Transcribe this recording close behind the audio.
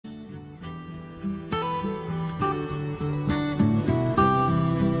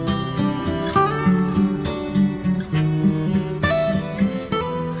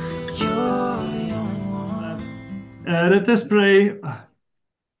Let us pray.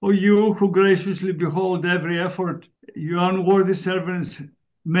 O you who graciously behold every effort your unworthy servants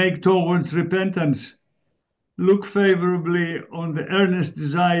make towards repentance, look favorably on the earnest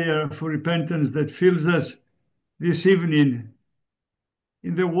desire for repentance that fills us this evening.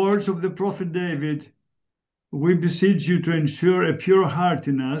 In the words of the prophet David, we beseech you to ensure a pure heart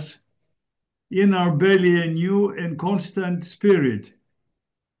in us, in our belly a new and constant spirit,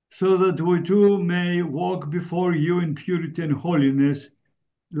 so that we too may walk before you in purity and holiness,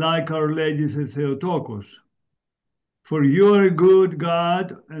 like Our Lady the Theotokos. For you are a good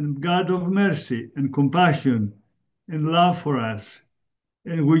God and God of mercy and compassion and love for us.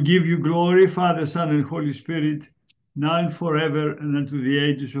 And we give you glory, Father, Son, and Holy Spirit, now and forever, and unto the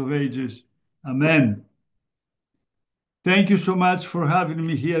ages of ages. Amen. Thank you so much for having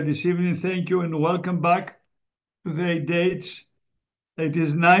me here this evening. Thank you and welcome back to the dates. It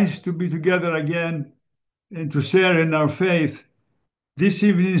is nice to be together again and to share in our faith. This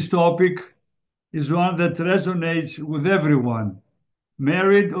evening's topic is one that resonates with everyone,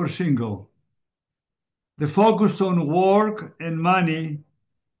 married or single. The focus on work and money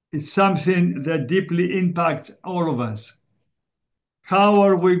is something that deeply impacts all of us. How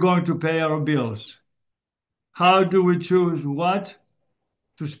are we going to pay our bills? How do we choose what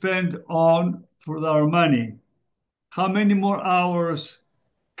to spend on for our money? How many more hours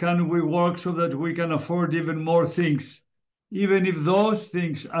can we work so that we can afford even more things, even if those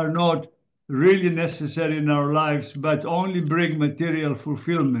things are not really necessary in our lives, but only bring material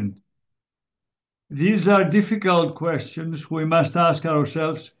fulfillment? These are difficult questions we must ask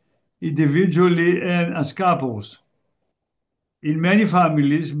ourselves individually and as couples. In many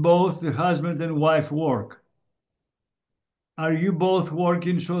families, both the husband and wife work. Are you both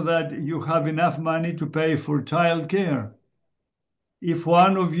working so that you have enough money to pay for childcare? If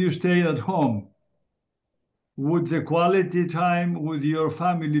one of you stayed at home, would the quality time with your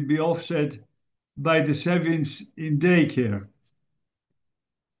family be offset by the savings in daycare?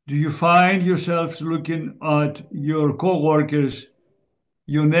 Do you find yourselves looking at your co-workers,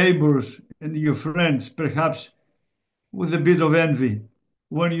 your neighbors, and your friends, perhaps with a bit of envy,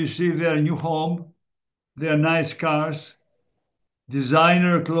 when you see their new home, their nice cars,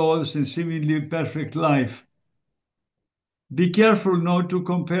 designer clothes, and seemingly perfect life? Be careful not to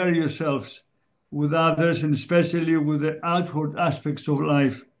compare yourselves with others, and especially with the outward aspects of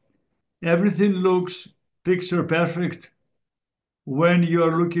life. Everything looks picture perfect when you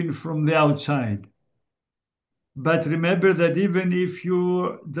are looking from the outside. But remember that even if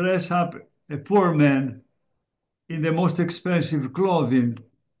you dress up a poor man in the most expensive clothing,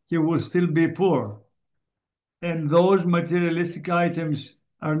 he will still be poor. And those materialistic items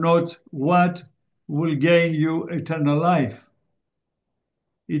are not what will gain you eternal life.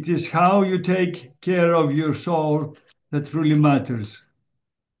 It is how you take care of your soul that truly matters.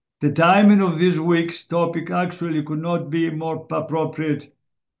 The timing of this week's topic actually could not be more appropriate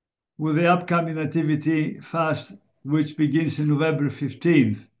with the upcoming Nativity fast, which begins on November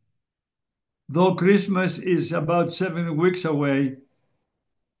 15th. Though Christmas is about 7 weeks away,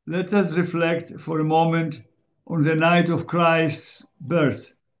 let us reflect for a moment on the night of Christ's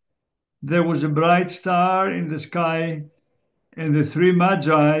birth. There was a bright star in the sky, and the three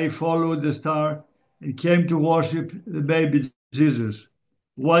magi followed the star and came to worship the baby Jesus.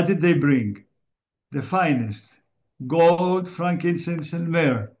 What did they bring? The finest: gold, frankincense, and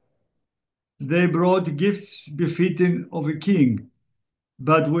myrrh. They brought gifts befitting of a king.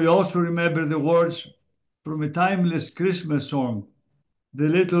 But we also remember the words from a timeless Christmas song, The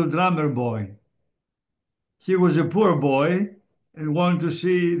Little Drummer Boy. He was a poor boy and wanted to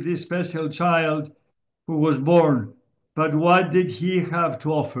see this special child who was born. But what did he have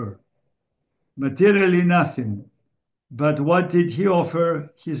to offer? Materially nothing. But what did he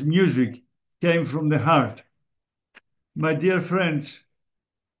offer? His music came from the heart. My dear friends,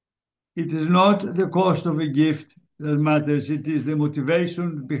 it is not the cost of a gift that matters, it is the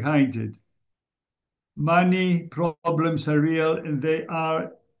motivation behind it. Money problems are real, and they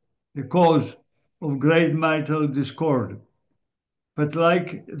are the cause of great marital discord. But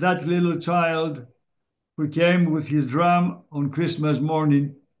like that little child who came with his drum on Christmas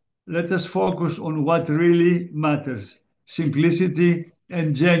morning, let us focus on what really matters: simplicity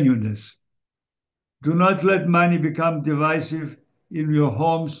and genuineness. Do not let money become divisive in your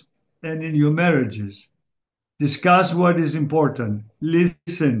homes and in your marriages. Discuss what is important.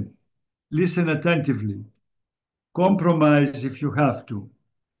 Listen. Listen attentively. Compromise if you have to.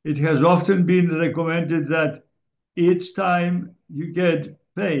 It has often been recommended that each time you get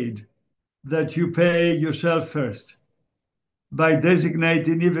paid, that you pay yourself first by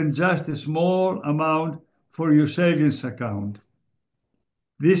designating even just a small amount for your savings account.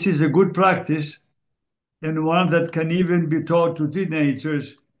 This is a good practice and one that can even be taught to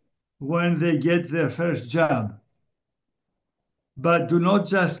teenagers when they get their first job. But do not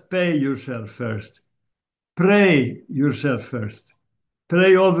just pay yourself first. Pray yourself first.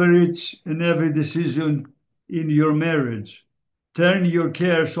 Pray over each and every decision in your marriage. Turn your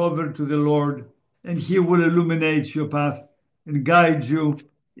cares over to the Lord, and He will illuminate your path and guide you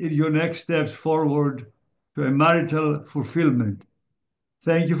in your next steps forward to a marital fulfillment.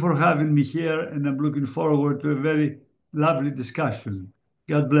 Thank you for having me here, and I'm looking forward to a very lovely discussion.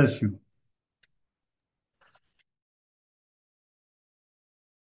 God bless you.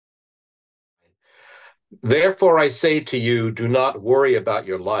 Therefore, I say to you, do not worry about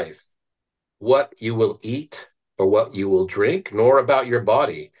your life, what you will eat or what you will drink, nor about your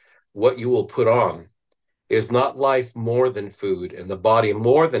body, what you will put on. Is not life more than food, and the body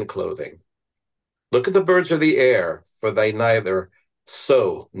more than clothing? Look at the birds of the air, for they neither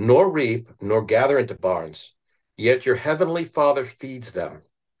sow, nor reap, nor gather into barns, yet your heavenly Father feeds them.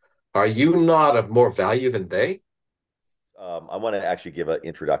 Are you not of more value than they? I want to actually give an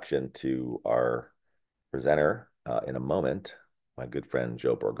introduction to our presenter in a moment, my good friend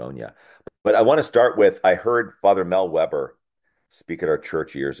Joe Borgonia. But I want to start with I heard Father Mel Weber speak at our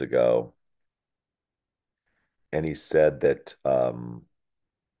church years ago, and he said that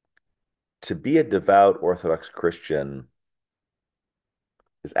to be a devout Orthodox Christian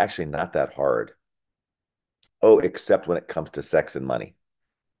is actually not that hard. Oh, except when it comes to sex and money.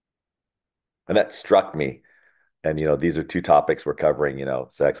 And that struck me. And, these are two topics we're covering,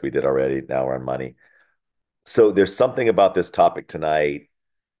 sex we did already. Now we're on money. So there's something about this topic tonight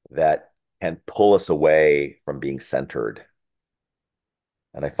that can pull us away from being centered.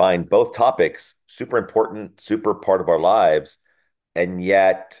 And I find both topics super important, super part of our lives, and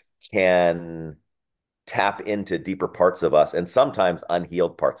yet can tap into deeper parts of us and sometimes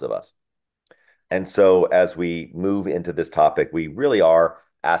unhealed parts of us. And so as we move into this topic, we really are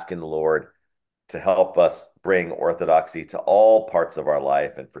asking the Lord to help us bring orthodoxy to all parts of our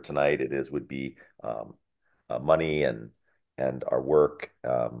life. And for tonight, would be money and our work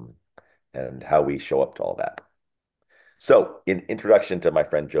and how we show up to all that. So, in introduction to my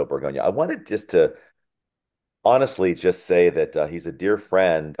friend Joe Borgonia, I wanted just to honestly just say that he's a dear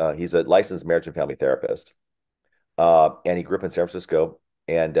friend. He's a licensed marriage and family therapist, and he grew up in San Francisco.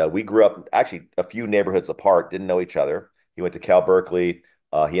 And we grew up actually a few neighborhoods apart, didn't know each other. He went to Cal Berkeley.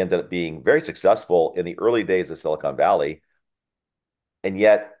 He ended up being very successful in the early days of Silicon Valley. And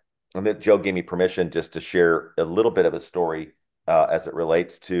yet, Joe gave me permission just to share a little bit of a story as it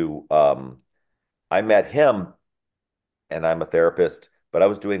relates to I met him, and I'm a therapist, but I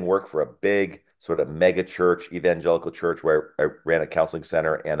was doing work for a big sort of mega church, evangelical church, where I ran a counseling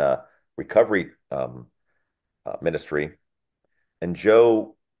center and a recovery ministry. And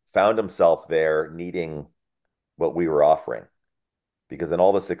Joe found himself there needing what we were offering because in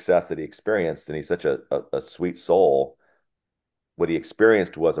all the success that he experienced, and he's such a sweet soul, what he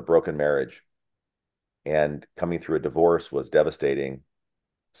experienced was a broken marriage. And coming through a divorce was devastating.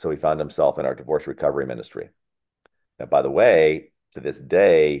 So he found himself in our divorce recovery ministry. Now, by the way, to this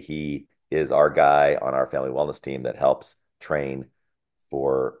day, he is our guy on our family wellness team that helps train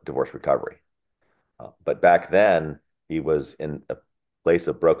for divorce recovery. But back then, he was in a place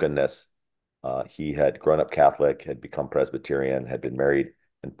of brokenness. He had grown up Catholic, had become Presbyterian, had been married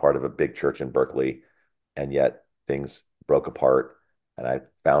and part of a big church in Berkeley, and yet things broke apart. And I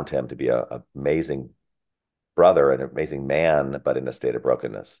found him to be an amazing brother, an amazing man, but in a state of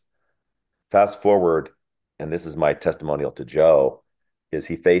brokenness. Fast forward, and this is my testimonial to Joe, is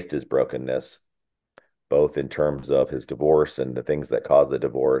he faced his brokenness, both in terms of his divorce and the things that caused the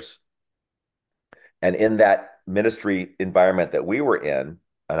divorce. And in that ministry environment that we were in,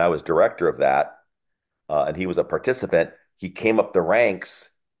 and I was director of that, and he was a participant, he came up the ranks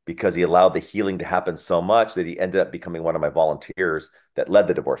because he allowed the healing to happen so much that he ended up becoming one of my volunteers that led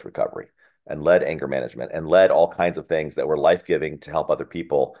the divorce recovery and led anger management and led all kinds of things that were life-giving to help other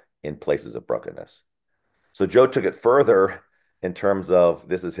people in places of brokenness. So Joe took it further in terms of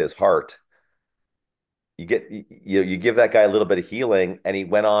this is his heart. You give that guy a little bit of healing, and he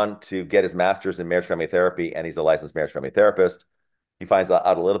went on to get his master's in marriage family therapy, and he's a licensed marriage family therapist. He finds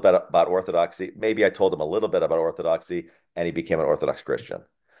out a little bit about orthodoxy. Maybe I told him a little bit about orthodoxy, and he became an Orthodox Christian.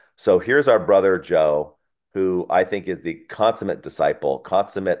 So here's our brother Joe, who I think is the consummate disciple,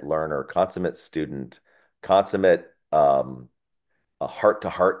 consummate learner, consummate student, consummate a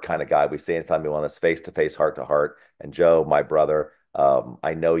heart-to-heart kind of guy. We say in family wellness, face-to-face, heart-to-heart. And Joe, my brother,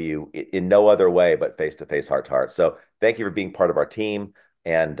 I know you in no other way but face-to-face, heart-to-heart. So thank you for being part of our team.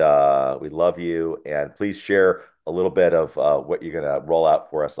 And we love you. And please share a little bit of what you're going to roll out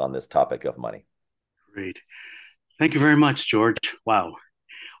for us on this topic of money. Great. Thank you very much, George. Wow.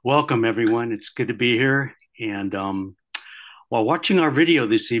 Welcome, everyone. It's good to be here. And while watching our video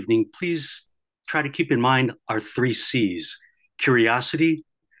this evening, please try to keep in mind our 3 C's: curiosity,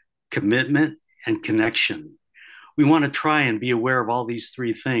 commitment, and connection. We want to try and be aware of all these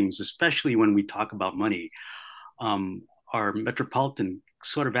 3 things, especially when we talk about money. Our Metropolitan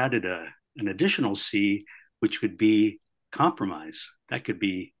sort of added an additional C, which would be compromise. That could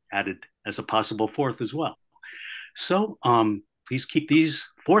be added as a possible 4th as well. So please keep these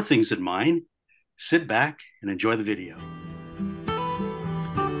 4 things in mind. Sit back and enjoy the video.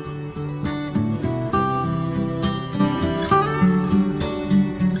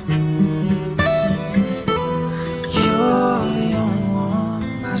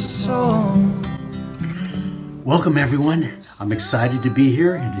 Welcome, everyone. I'm excited to be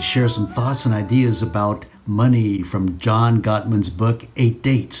here and to share some thoughts and ideas about money from John Gottman's book, 8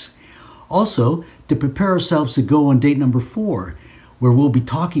 Dates. Also, to prepare ourselves to go on date number 4, where we'll be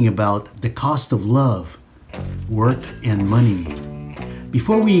talking about the cost of love, work, and money.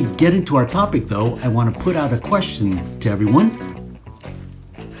 Before we get into our topic, though, I want to put out a question to everyone.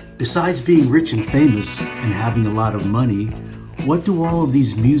 Besides being rich and famous and having a lot of money, what do all of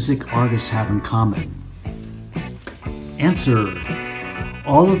these music artists have in common? Answer: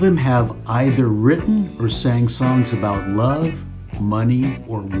 all of them have either written or sang songs about love, money,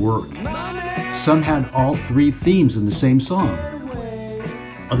 or work. Some had all 3 themes in the same song.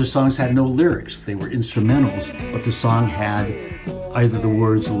 Other songs had no lyrics. They were instrumentals, but the song had either the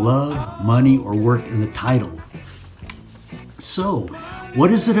words love, money, or work in the title. So,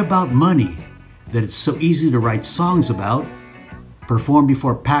 what is it about money that it's so easy to write songs about, perform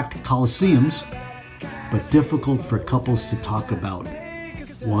before packed coliseums, but difficult for couples to talk about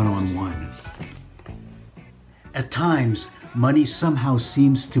one-on-one? At times, money somehow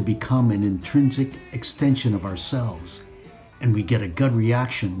seems to become an intrinsic extension of ourselves, and we get a gut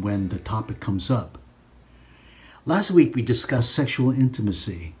reaction when the topic comes up. Last week, we discussed sexual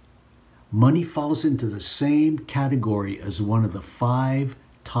intimacy. Money falls into the same category as one of the 5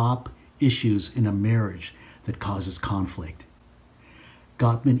 top issues in a marriage that causes conflict.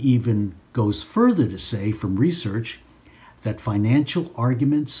 Gottman even goes further to say from research that financial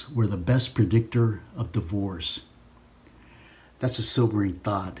arguments were the best predictor of divorce. That's a sobering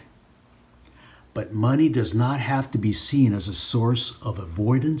thought. But money does not have to be seen as a source of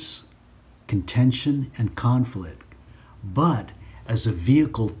avoidance, contention, and conflict, but as a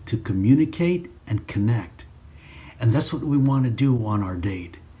vehicle to communicate and connect. And that's what we want to do on our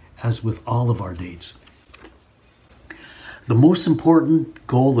date, as with all of our dates. The most important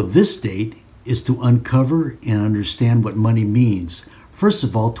goal of this date is to uncover and understand what money means, first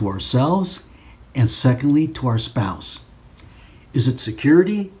of all to ourselves, and secondly to our spouse. Is it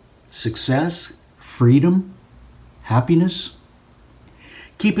security, success, freedom, happiness?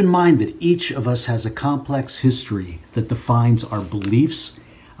 Keep in mind that each of us has a complex history that defines our beliefs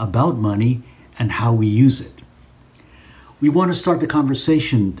about money and how we use it. We want to start the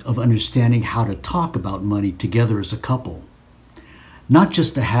conversation of understanding how to talk about money together as a couple. Not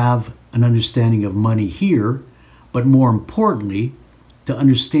just to have an understanding of money here, but more importantly, to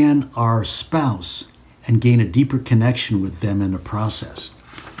understand our spouse and gain a deeper connection with them in the process.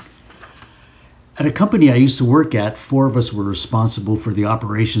 At a company I used to work at, 4 of us were responsible for the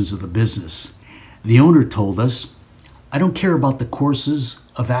operations of the business. The owner told us, "I don't care about the courses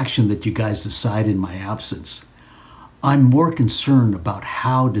of action that you guys decide in my absence. I'm more concerned about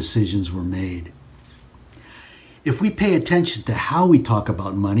how decisions were made." If we pay attention to how we talk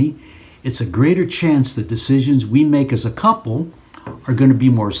about money, it's a greater chance that decisions we make as a couple are going to be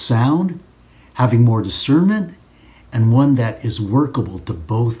more sound, having more discernment, and one that is workable to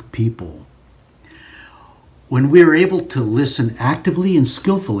both people. When we are able to listen actively and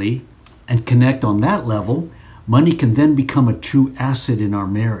skillfully and connect on that level, money can then become a true asset in our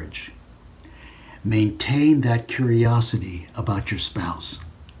marriage. Maintain that curiosity about your spouse.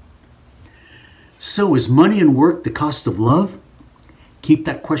 So, is money and work the cost of love? Keep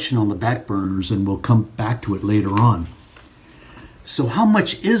that question on the back burners and we'll come back to it later on. So how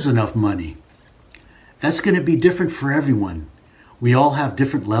much is enough money? That's going to be different for everyone. We all have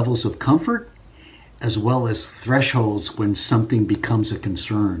different levels of comfort as well as thresholds when something becomes a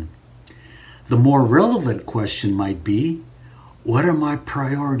concern. The more relevant question might be, what are my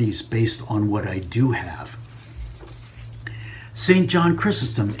priorities based on what I do have? St. John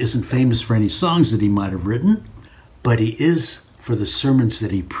Chrysostom isn't famous for any songs that he might have written, but he is for the sermons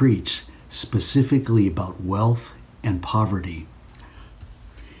that he preached, specifically about wealth and poverty.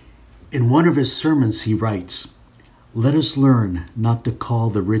 In one of his sermons, he writes, "Let us learn not to call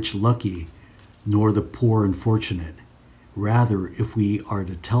the rich lucky, nor the poor unfortunate. Rather, if we are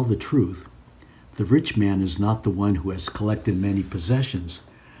to tell the truth, the rich man is not the one who has collected many possessions,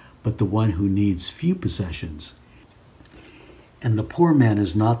 but the one who needs few possessions. And the poor man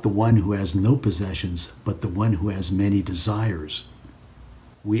is not the one who has no possessions, but the one who has many desires."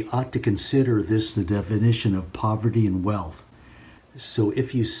 We ought to consider this the definition of poverty and wealth. So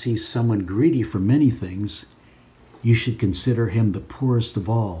if you see someone greedy for many things, you should consider him the poorest of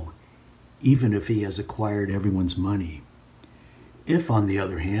all, even if he has acquired everyone's money. If, on the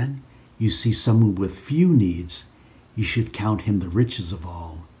other hand, you see someone with few needs, you should count him the richest of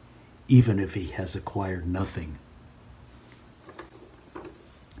all, even if he has acquired nothing.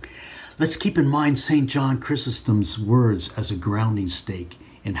 Let's keep in mind St. John Chrysostom's words as a grounding stake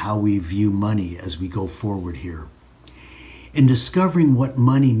in how we view money as we go forward here. In discovering what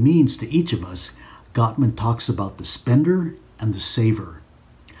money means to each of us, Gottman talks about the spender and the saver.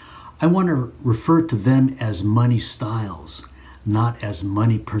 I want to refer to them as money styles, not as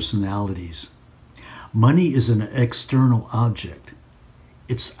money personalities. Money is an external object.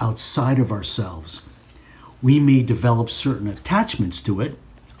 It's outside of ourselves. We may develop certain attachments to it,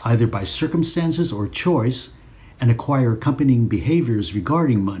 either by circumstances or choice, and acquire accompanying behaviors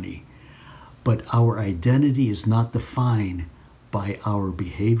regarding money. But our identity is not defined by our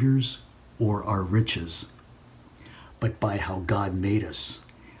behaviors or our riches, but by how God made us,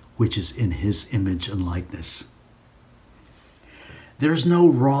 which is in His image and likeness. There's no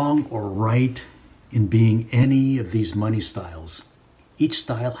wrong or right in being any of these money styles. Each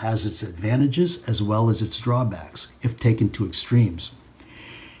style has its advantages as well as its drawbacks, if taken to extremes.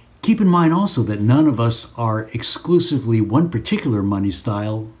 Keep in mind also that none of us are exclusively one particular money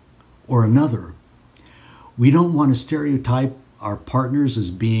style or another. We don't want to stereotype our partners as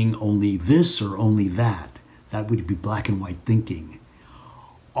being only this or only that. That would be black and white thinking.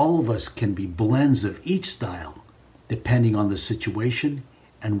 All of us can be blends of each style, depending on the situation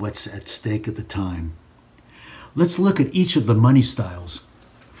and what's at stake at the time. Let's look at each of the money styles.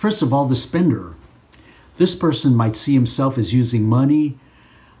 First of all, the spender. This person might see himself as using money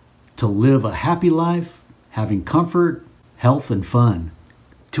to live a happy life, having comfort, health, and fun.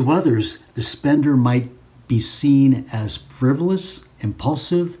 To others, the spender might be seen as frivolous,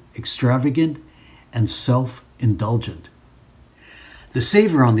 impulsive, extravagant, and self-indulgent. The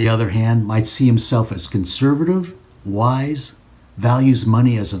saver, on the other hand, might see himself as conservative, wise, values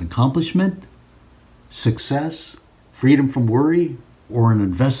money as an accomplishment, success, freedom from worry, or an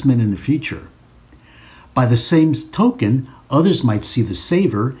investment in the future. By the same token, others might see the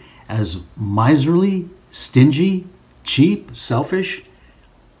saver as miserly, stingy, cheap, selfish,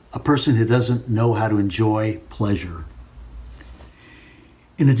 a person who doesn't know how to enjoy pleasure.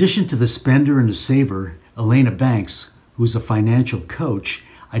 In addition to the spender and the saver, Elena Banks, who's a financial coach,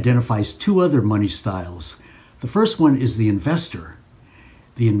 identifies two other money styles. The first one is the investor.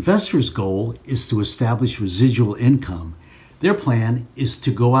 The investor's goal is to establish residual income. Their plan is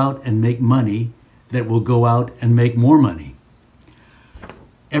to go out and make money that will go out and make more money.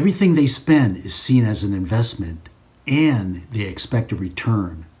 Everything they spend is seen as an investment, and they expect a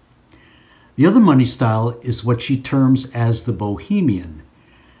return. The other money style is what she terms as the bohemian.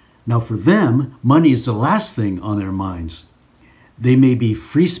 Now for them, money is the last thing on their minds. They may be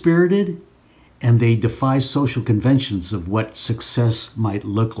free-spirited, and they defy social conventions of what success might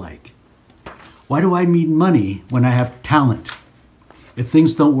look like. Why do I need money when I have talent? If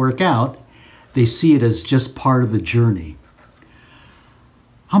things don't work out, they see it as just part of the journey.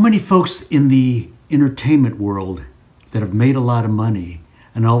 How many folks in the entertainment world that have made a lot of money,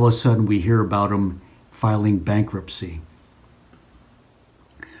 and all of a sudden we hear about them filing bankruptcy?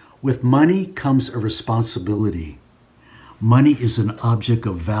 With money comes a responsibility. Money is an object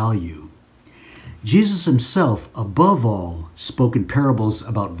of value. Jesus himself, above all, spoke in parables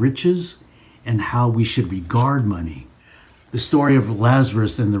about riches and how we should regard money. The story of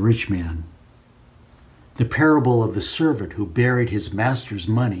Lazarus and the rich man. The parable of the servant who buried his master's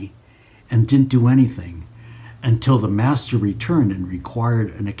money and didn't do anything until the master returned and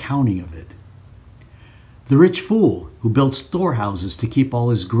required an accounting of it. The rich fool who built storehouses to keep all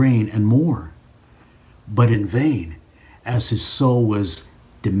his grain and more, but in vain, as his soul was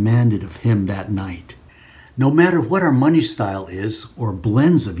demanded of him that night. No matter what our money style is, or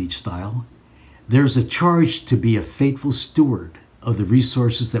blends of each style, there's a charge to be a faithful steward of the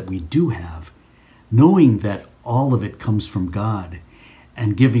resources that we do have, knowing that all of it comes from God,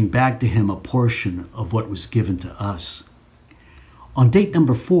 and giving back to Him a portion of what was given to us. On date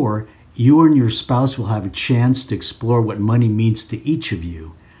number 4, you and your spouse will have a chance to explore what money means to each of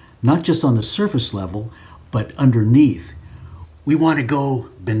you, not just on the surface level, but underneath. We want to go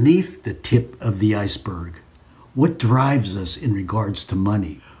beneath the tip of the iceberg. What drives us in regards to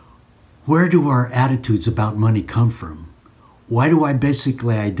money? Where do our attitudes about money come from? Why do I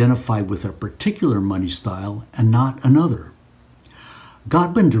basically identify with a particular money style and not another?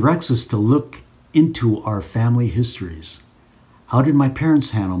 Gottman directs us to look into our family histories. How did my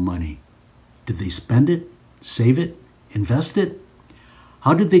parents handle money? Did they spend it, save it, invest it?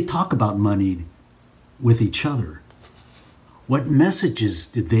 How did they talk about money with each other? What messages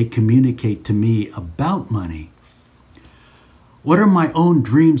did they communicate to me about money? What are my own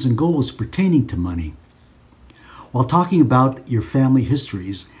dreams and goals pertaining to money? While talking about your family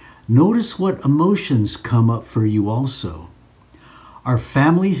histories, notice what emotions come up for you also. Our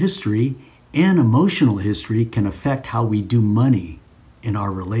family history and emotional history can affect how we do money in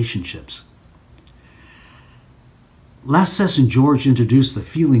our relationships. Last session, George introduced the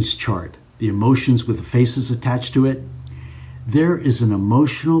feelings chart, the emotions with the faces attached to it. There is an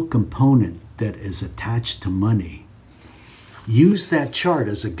emotional component that is attached to money. Use that chart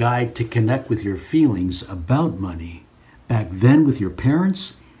as a guide to connect with your feelings about money, back then with your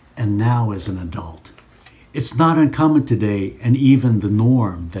parents and now as an adult. It's not uncommon today and even the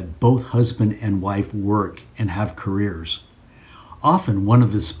norm that both husband and wife work and have careers. Often one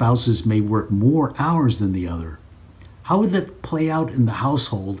of the spouses may work more hours than the other. How would that play out in the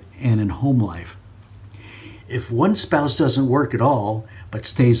household and in home life? If one spouse doesn't work at all but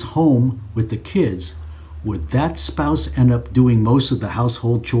stays home with the kids, would that spouse end up doing most of the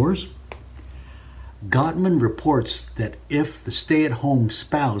household chores? Gottman reports that if the stay-at-home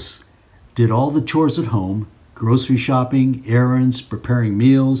spouse did all the chores at home, grocery shopping, errands, preparing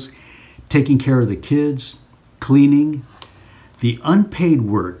meals, taking care of the kids, cleaning, the unpaid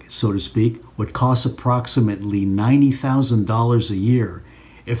work, so to speak, would cost approximately $90,000 a year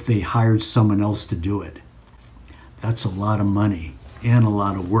if they hired someone else to do it. That's a lot of money and a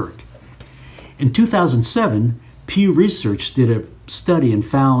lot of work. In 2007, Pew Research did a study and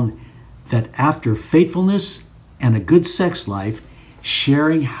found that after faithfulness and a good sex life,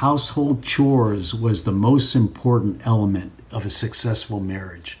 sharing household chores was the most important element of a successful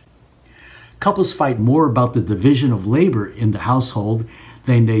marriage. Couples fight more about the division of labor in the household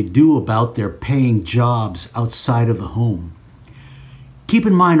than they do about their paying jobs outside of the home. Keep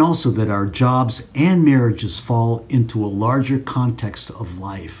in mind also that our jobs and marriages fall into a larger context of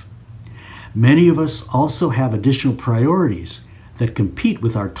life. Many of us also have additional priorities that compete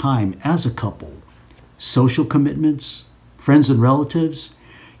with our time as a couple. Social commitments, friends and relatives,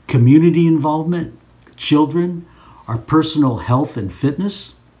 community involvement, children, our personal health and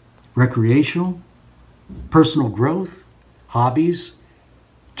fitness, recreational, personal growth, hobbies,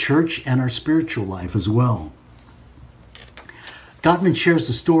 church, and our spiritual life as well. Gottman shares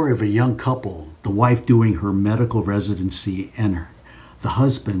the story of a young couple, the wife doing her medical residency and the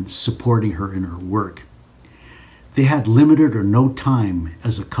husband supporting her in her work. They had limited or no time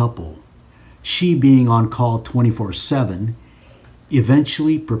as a couple. She, being on call 24/7,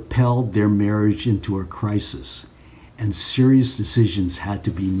 eventually propelled their marriage into a crisis, and serious decisions had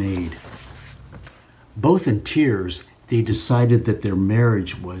to be made. Both in tears, they decided that their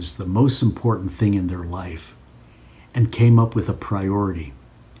marriage was the most important thing in their life and came up with a priority.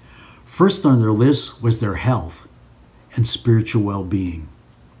 First on their list was their health and spiritual well-being.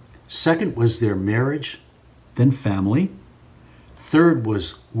 Second was their marriage, then family. Third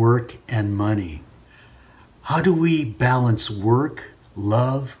was work and money. How do we balance work,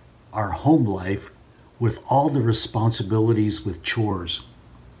 love, our home life with all the responsibilities with chores?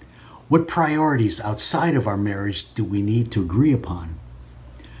 What priorities outside of our marriage do we need to agree upon?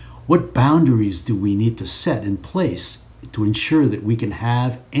 What boundaries do we need to set in place to ensure that we can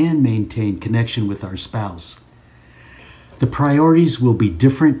have and maintain connection with our spouse? The priorities will be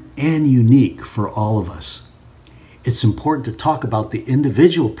different and unique for all of us. It's important to talk about the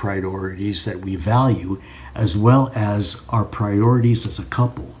individual priorities that we value as well as our priorities as a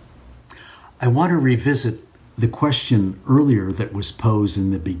couple. I want to revisit the question earlier that was posed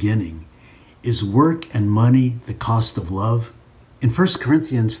in the beginning. Is work and money the cost of love? In 1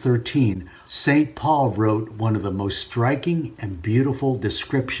 Corinthians 13, St. Paul wrote one of the most striking and beautiful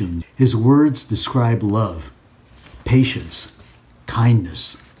descriptions. His words describe love, patience,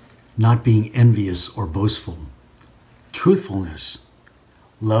 kindness, not being envious or boastful, truthfulness.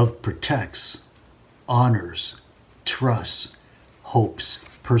 Love protects, honors, trusts, hopes,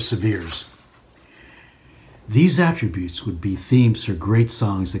 perseveres. These attributes would be themes for great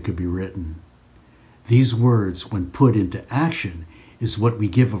songs that could be written. These words, when put into action, is what we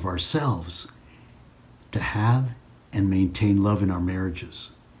give of ourselves to have and maintain love in our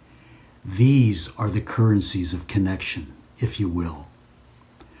marriages. These are the currencies of connection, if you will.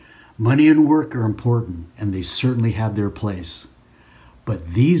 Money and work are important, and they certainly have their place.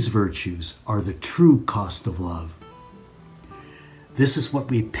 But these virtues are the true cost of love. This is what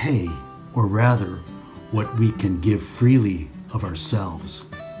we pay, or rather, what we can give freely of ourselves.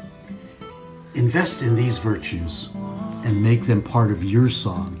 Invest in these virtues and make them part of your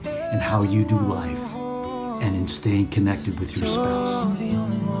song in how you do life and in staying connected with your spouse. You're the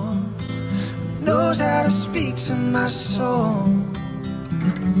only one who knows how to speak to my soul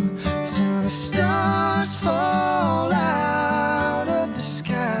till the stars fall out of the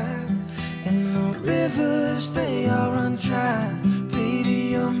sky and the rivers they all run dry.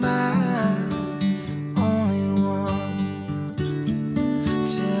 Baby, you're my only one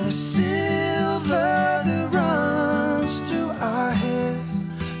till the silver that runs through our hair.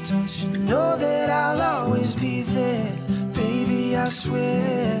 Don't you know that I'll always be there? Baby, I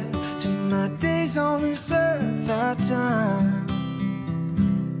swear till my days on this earth are done.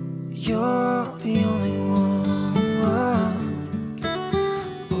 You're the only one.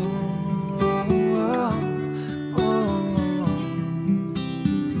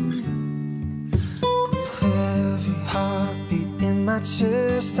 With every heartbeat in my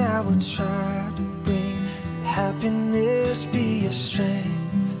chest, I would try to bring happiness, be your strength.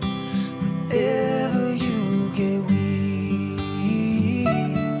 Whenever you get weak,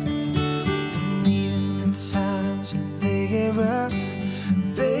 and even the times when they get rough,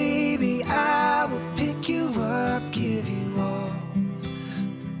 baby, I will pick you up, give you all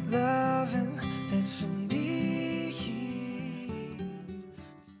the loving that you need.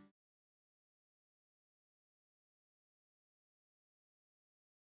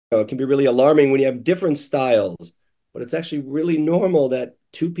 It can be really alarming when you have different styles, but it's actually really normal that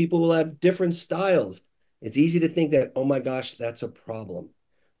two people will have different styles. It's easy to think that, oh my gosh, that's a problem,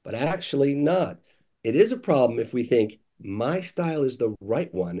 but actually not. It is a problem if we think my style is the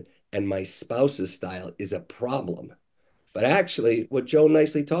right one and my spouse's style is a problem. But actually, what Joe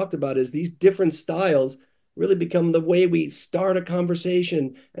nicely talked about is these different styles really become the way we start a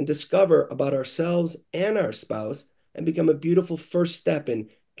conversation and discover about ourselves and our spouse and become a beautiful first step in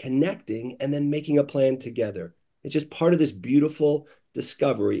connecting and then making a plan together. It's just part of this beautiful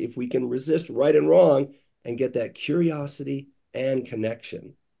discovery if we can resist right and wrong and get that curiosity and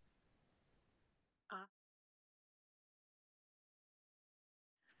connection.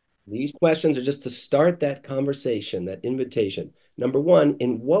 These questions are just to start that conversation, that invitation. Number one,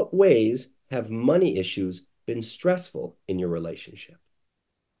 in what ways have money issues been stressful in your relationship?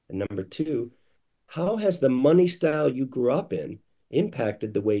 And number two, how has the money style you grew up in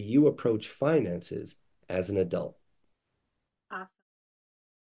impacted the way you approach finances as an adult? Awesome.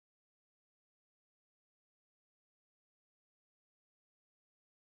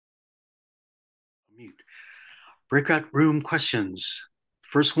 Mute. Breakout room questions.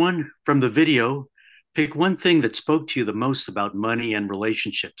 First one from the video. Pick one thing that spoke to you the most about money and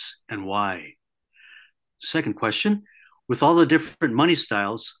relationships and why. Second question. With all the different money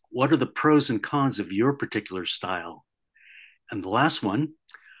styles, what are the pros and cons of your particular style? And the last one.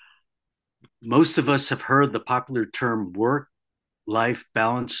 Most of us have heard the popular term work-life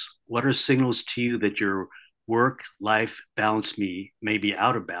balance. What are signals to you that your work-life balance may be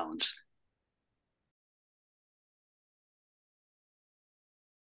out of balance?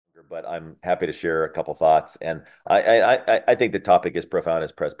 But I'm happy to share a couple thoughts. And I think the topic is profound,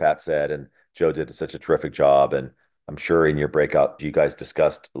 as Pat said, and Joe did such a terrific job. And I'm sure in your breakout, you guys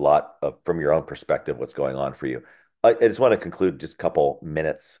discussed a lot of, from your own perspective, what's going on for you. I just want to conclude just a couple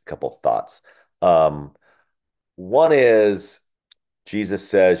minutes, couple thoughts. One is Jesus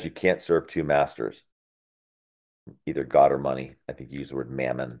says you can't serve two masters, either God or money. I think you use the word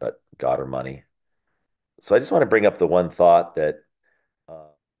mammon, but God or money. So I just want to bring up the one thought that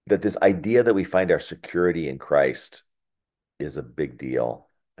that this idea that we find our security in Christ is a big deal.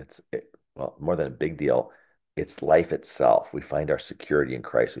 Well, more than a big deal, it's life itself. We find our security in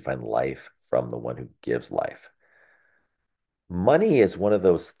Christ. We find life from the one who gives life. Money is one of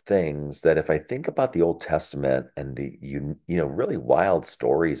those things that if I think about the Old Testament and the really wild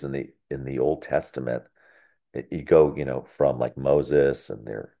stories in the Old Testament, you go from like Moses, and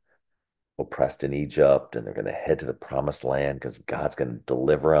they're oppressed in Egypt, and they're going to head to the promised land because God's going to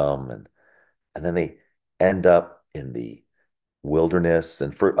deliver them. And then they end up in the wilderness.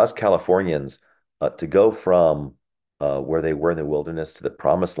 And for us Californians, to go from where they were in the wilderness to the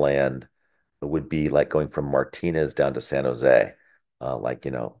promised land would be like going from Martinez down to San Jose,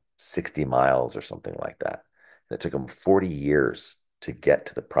 60 miles or something like that. And it took them 40 years to get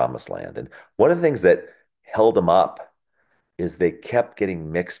to the promised land. And one of the things that held them up is they kept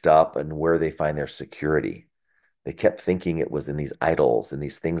getting mixed up in where they find their security. They kept thinking it was in these idols and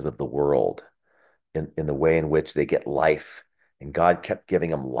these things of the world, in the way in which they get life. And God kept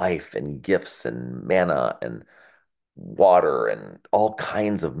giving them life and gifts and manna and water and all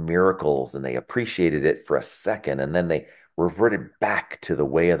kinds of miracles. And they appreciated it for a second. And then they reverted back to the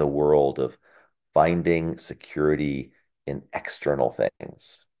way of the world of finding security in external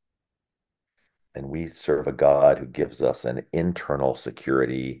things. And we serve a God who gives us an internal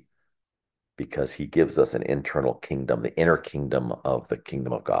security because he gives us an internal kingdom, the inner kingdom of the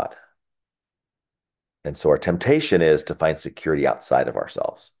kingdom of God. And so our temptation is to find security outside of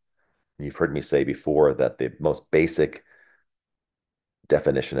ourselves. And you've heard me say before that the most basic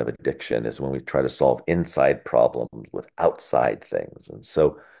definition of addiction is when we try to solve inside problems with outside things. And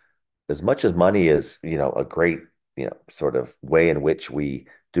so as much as money is, a great, sort of way in which we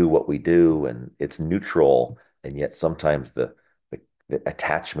do what we do, and it's neutral, and yet sometimes the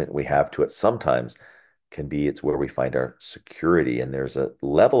attachment we have to it sometimes can be it's where we find our security. And there's a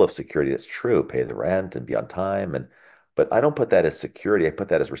level of security that's true, pay the rent and be on time. But I don't put that as security. I put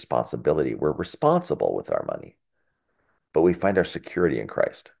that as responsibility. We're responsible with our money, but we find our security in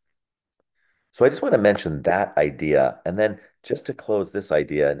Christ. So I just want to mention that idea. And then just to close this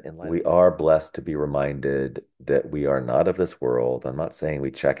idea, we are blessed to be reminded that we are not of this world. I'm not saying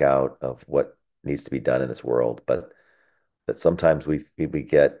we check out of what needs to be done in this world, but that sometimes we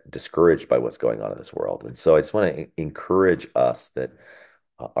get discouraged by what's going on in this world. And so I just want to encourage us that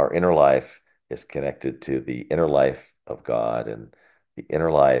our inner life is connected to the inner life of God, and the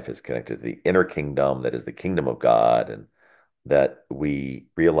inner life is connected to the inner kingdom that is the kingdom of God, and that we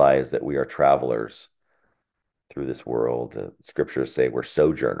realize that we are travelers through this world. Scriptures say we're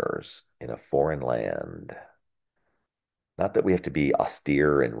sojourners in a foreign land. Not that we have to be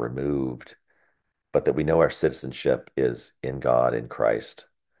austere and removed, but that we know our citizenship is in God, in Christ,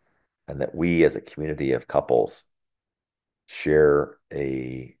 and that we as a community of couples share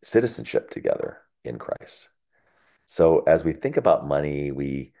a citizenship together in Christ. So as we think about money,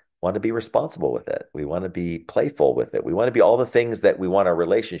 we want to be responsible with it. We want to be playful with it. We want to be all the things that we want our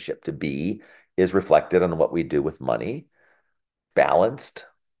relationship to be is reflected on what we do with money, balanced,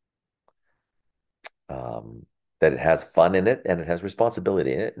 that it has fun in it and it has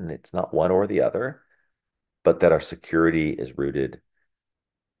responsibility in it, and it's not one or the other, but that our security is rooted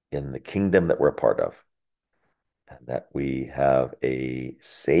in the kingdom that we're a part of, and that we have a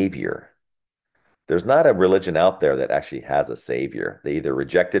savior. There's not a religion out there that actually has a savior. They either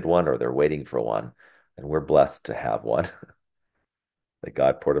rejected one or they're waiting for one. And we're blessed to have one, that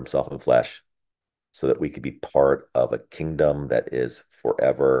God poured himself in flesh so that we could be part of a kingdom that is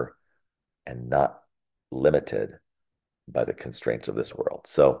forever and not limited by the constraints of this world.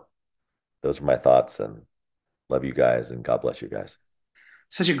 So those are my thoughts, and love you guys, and God bless you guys.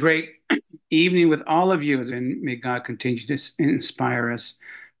 Such a great evening with all of you, and may God continue to inspire us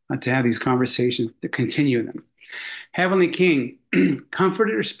to have these conversations, to continue them. Heavenly King,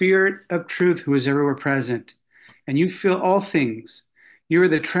 comforter, spirit of truth who is everywhere present, and you fill all things. You are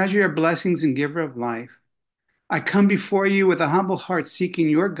the treasure of blessings and giver of life. I come before you with a humble heart, seeking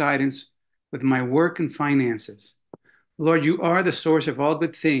your guidance with my work and finances. Lord, you are the source of all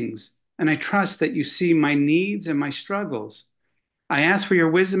good things, and I trust that you see my needs and my struggles. I ask for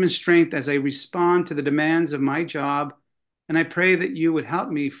your wisdom and strength as I respond to the demands of my job, and I pray that you would help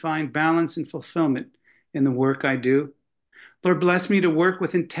me find balance and fulfillment in the work I do. Lord, bless me to work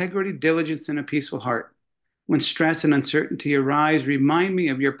with integrity, diligence, and a peaceful heart. When stress and uncertainty arise, remind me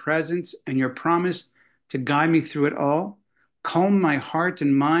of your presence and your promise to guide me through it all. Calm my heart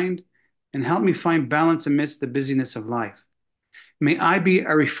and mind, and help me find balance amidst the busyness of life. May I be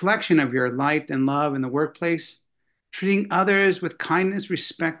a reflection of your light and love in the workplace, treating others with kindness,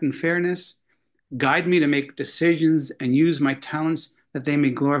 respect, and fairness. Guide me to make decisions and use my talents that they may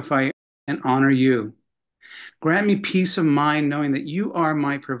glorify and honor you. Grant me peace of mind knowing that you are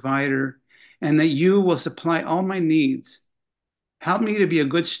my provider and that you will supply all my needs. Help me to be a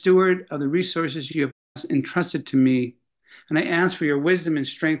good steward of the resources you have entrusted to me. And I ask for your wisdom and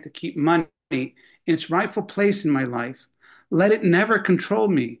strength to keep money in its rightful place in my life. Let it never control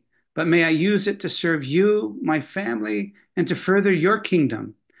me, but may I use it to serve you, my family, and to further your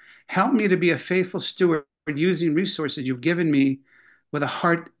kingdom. Help me to be a faithful steward using resources you've given me with a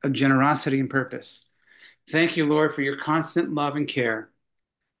heart of generosity and purpose. Thank you, Lord, for your constant love and care.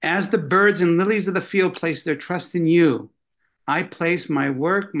 As the birds and lilies of the field place their trust in you, I place my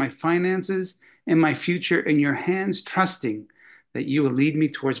work, my finances, and my future in your hands, trusting that you will lead me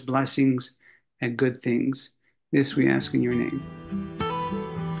towards blessings and good things. This we ask in your name.